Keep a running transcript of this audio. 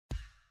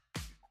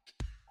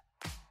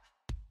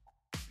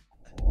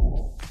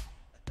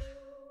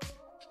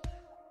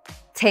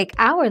Take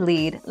our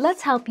lead,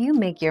 let's help you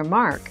make your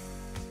mark.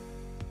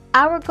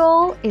 Our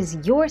goal is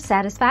your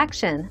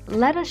satisfaction.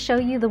 Let us show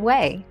you the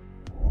way.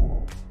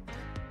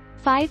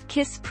 5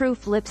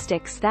 kiss-proof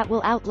lipsticks that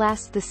will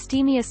outlast the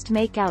steamiest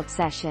makeout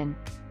session.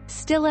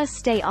 Stila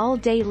Stay All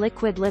Day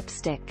Liquid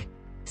Lipstick.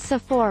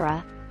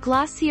 Sephora.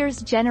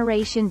 Glossier's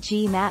Generation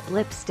G Matte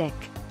Lipstick.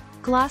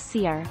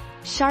 Glossier.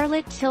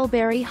 Charlotte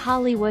Tilbury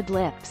Hollywood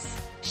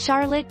Lips.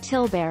 Charlotte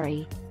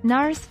Tilbury.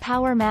 NARS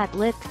Power Matte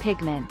Lip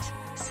Pigment.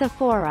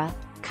 Sephora.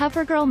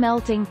 CoverGirl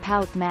Melting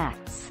Pout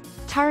Mattes.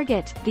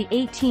 Target, the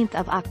 18th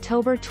of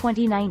October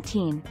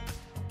 2019.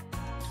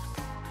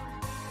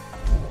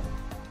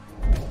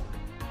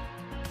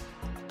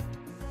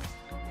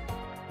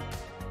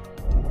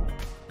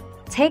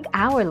 Take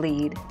our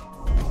lead.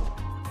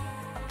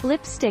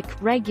 Lipstick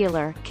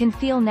regular can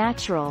feel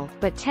natural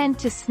but tend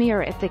to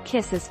smear if the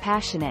kiss is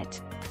passionate.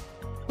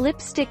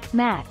 Lipstick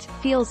matte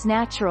feels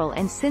natural,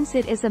 and since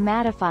it is a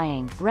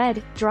mattifying,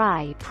 red,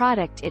 dry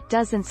product, it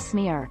doesn't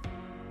smear.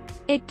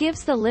 It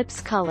gives the lips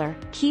color,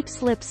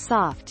 keeps lips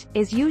soft,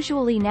 is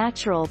usually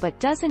natural but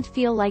doesn't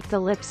feel like the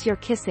lips you're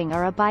kissing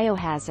are a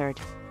biohazard.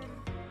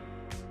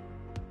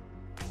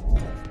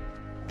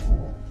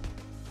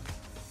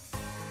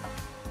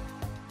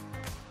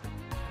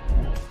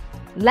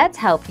 Let's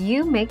help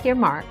you make your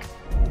mark.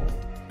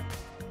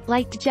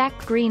 Like Jack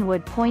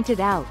Greenwood pointed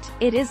out,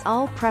 it is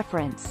all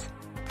preference.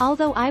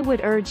 Although I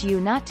would urge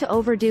you not to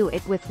overdo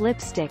it with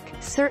lipstick,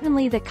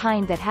 certainly the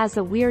kind that has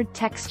a weird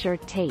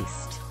textured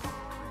taste.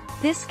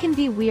 This can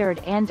be weird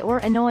and/or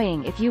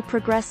annoying if you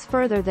progress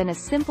further than a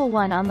simple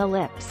one on the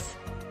lips.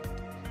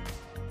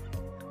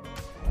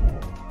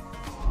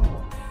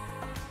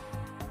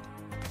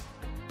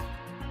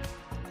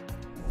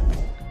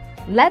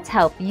 Let's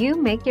help you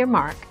make your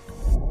mark.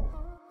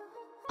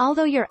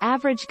 Although your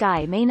average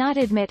guy may not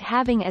admit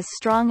having as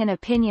strong an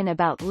opinion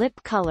about lip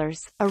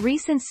colors, a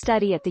recent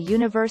study at the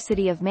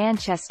University of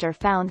Manchester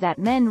found that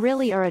men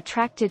really are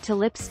attracted to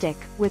lipstick,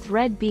 with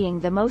red being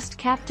the most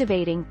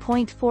captivating.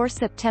 4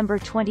 September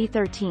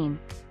 2013.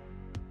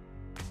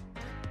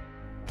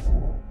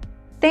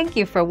 Thank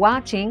you for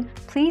watching.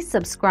 Please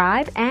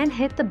subscribe and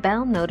hit the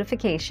bell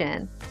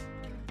notification.